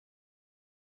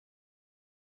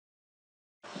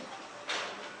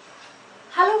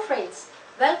friends,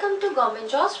 welcome to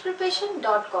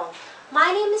governmentjobspreparation.com. My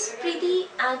name is Preety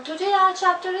and today our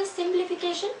chapter is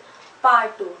Simplification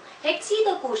Part 2. Let's see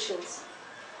the questions.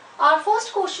 Our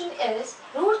first question is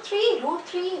root 3, root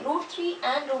 3, root 3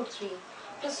 and root 3.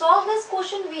 To solve this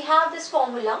question we have this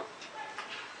formula.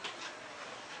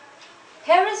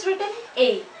 Here is written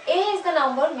A. A is the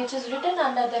number which is written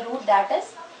under the root, that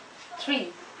is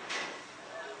 3.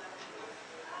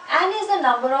 N is the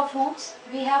number of roots.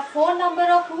 We have 4 number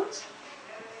of roots.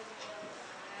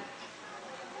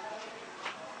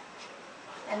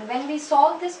 And when we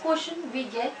solve this question, we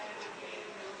get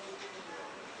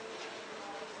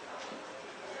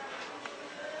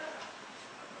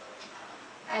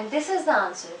and this is the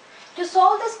answer. To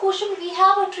solve this question, we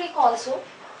have a trick also.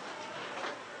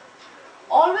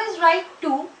 Always write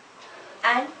 2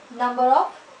 and number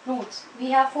of roots.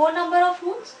 We have 4 number of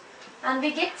roots and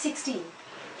we get 16.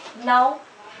 Now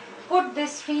put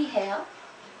this 3 here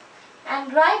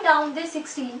and write down this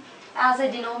 16 as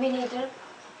a denominator,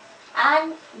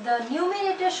 and the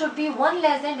numerator should be 1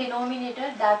 less than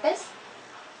denominator, that is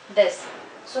this.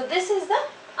 So this is the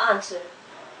answer.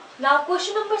 Now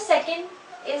question number 2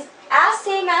 is as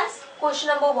same as question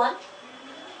number 1.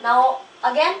 Now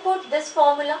again put this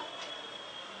formula.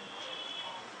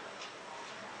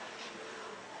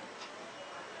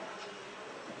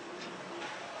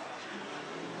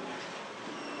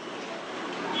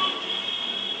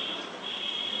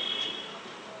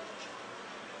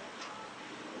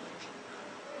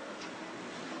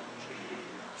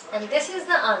 And this is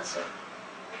the answer.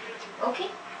 Okay.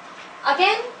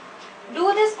 Again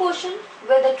do this question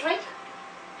with a trick.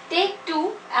 Take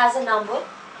 2 as a number.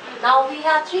 Now we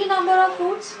have 3 number of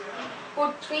roots.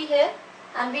 Put 3 here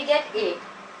and we get 8.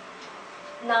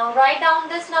 Now write down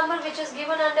this number which is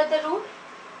given under the root.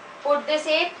 Put this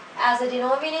 8 as a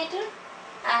denominator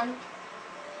and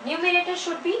numerator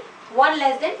should be 1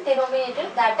 less than denominator,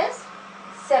 that is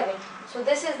 7. So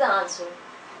this is the answer.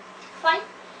 Fine.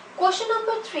 Question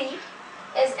number 3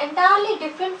 is entirely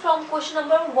different from question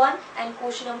number 1 and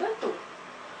question number 2.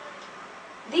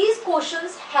 These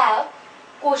questions have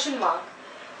question mark,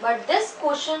 but this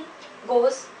question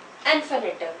goes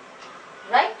infinitive,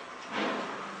 right?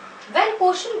 When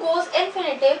question goes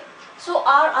infinitive, so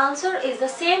our answer is the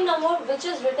same number which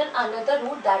is written under the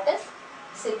root, that is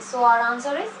 6. So our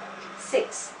answer is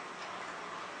 6.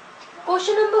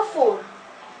 Question number 4.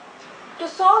 To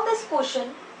solve this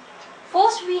question,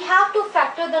 first we have to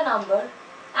factor the number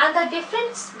and the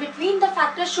difference between the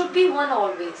factors should be 1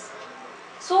 always.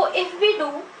 So if we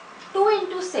do 2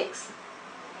 into 6,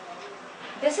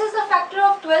 this is the factor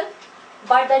of 12,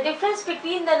 but the difference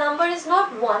between the number is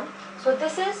not 1, so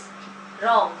this is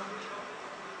wrong.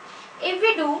 If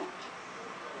we do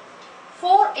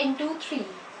 4 into 3,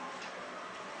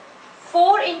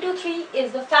 4 into 3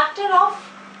 is the factor of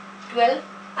 12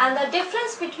 and the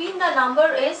difference between the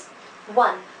number is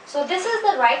 1. So this is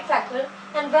the right factor,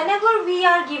 and whenever we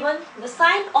are given the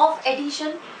sign of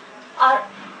addition, our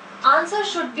answer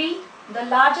should be the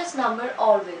largest number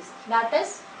always, that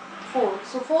is 4.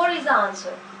 So 4 is the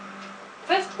answer.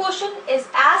 Fifth question is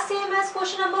as same as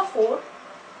question number 4.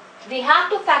 We have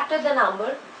to factor the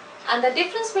number and the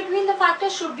difference between the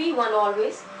factors should be 1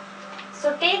 always.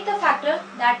 So take the factor,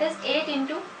 that is 8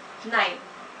 into 9.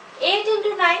 8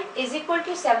 into 9 is equal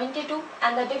to 72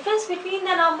 and the difference between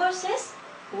the numbers is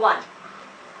 1.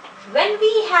 When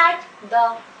we had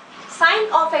the sign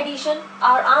of addition,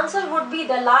 our answer would be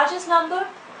the largest number,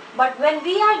 but when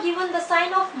we are given the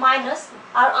sign of minus,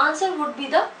 our answer would be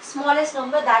the smallest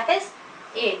number, that is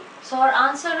 8. So our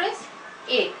answer is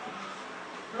 8.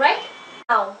 Right?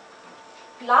 Now,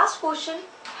 last question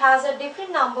has a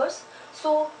different numbers.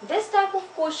 So this type of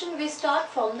question we start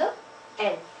from the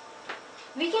end.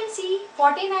 We can see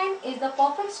 49 is the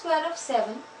perfect square of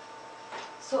 7.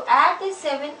 So add this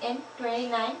 7 in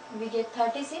 29, we get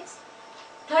 36.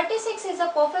 36 is the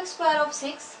perfect square of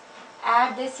 6.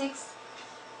 Add this 6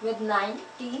 with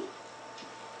 19,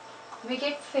 we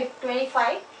get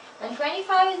 25. And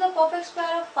 25 is the perfect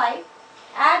square of 5.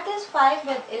 Add this 5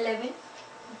 with 11.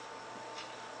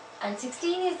 And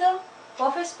 16 is the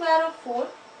perfect square of 4.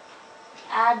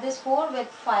 Add this 4 with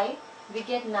 5, we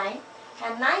get 9.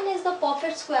 And 9 is the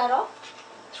perfect square of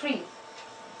 3.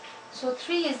 So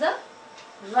 3 is the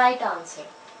right answer.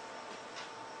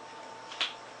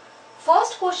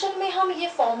 First question में हम ये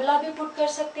formula भी put कर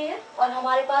सकते हैं और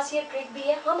हमारे पास ये ट्रिक भी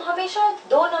है. हम हमेशा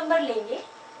 2 नंबर लेंगे,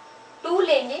 2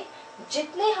 लेंगे,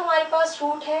 जितने हमारे पास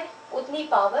रूट है उतनी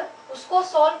पावर, उसको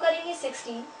सॉल्व करेंगे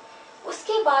 16.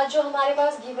 उसके बाद जो हमारे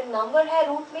पास गिवन नंबर है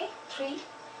रूट में 3,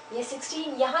 ये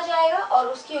 16 यहाँ जाएगा और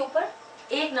उसके ऊपर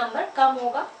एक नंबर कम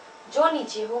होगा जो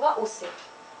नीचे होगा उससे.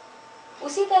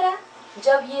 उसी तरह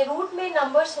जब ये रूट में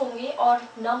नंबर्स होंगे और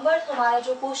नंबर हमारा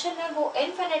जो क्वेश्चन है वो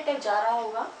इनफिनिटिव जा रहा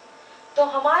होगा, तो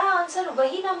हमारा आंसर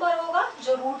वही नंबर होगा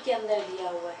जो रूट के अंदर दिया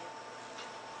हुआ है।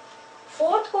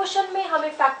 फोर्थ क्वेश्चन में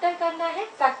हमें फैक्टर करना है।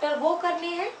 फैक्टर वो करने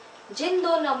हैं जिन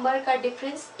दो नंबर का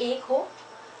डिफरेंस 1 हो,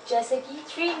 जैसे कि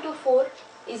 3 into 4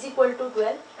 is equal to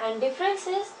 12 and difference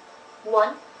is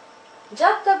 1।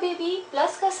 जब कभी भी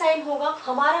प्लस का साइन होगा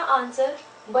हमारा आंसर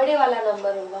बड़े वाला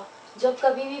नंबर होगा, जब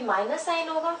कभी भी माइनस साइन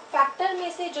होगा फैक्टर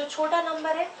में से जो छोटा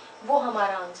नंबर है वो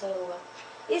हमारा आंसर होगा।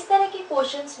 इस तरह के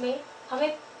क्वेश्चंस में हमें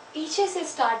पीछे से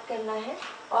स्टार्ट करना है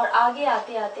और आगे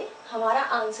आते आते हमारा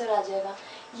आंसर आ जाएगा।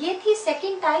 ये थी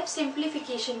सेकंड टाइप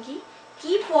सिंप्लीफिकेशन की।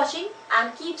 Keep watching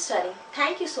and keep studying.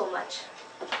 Thank you so much.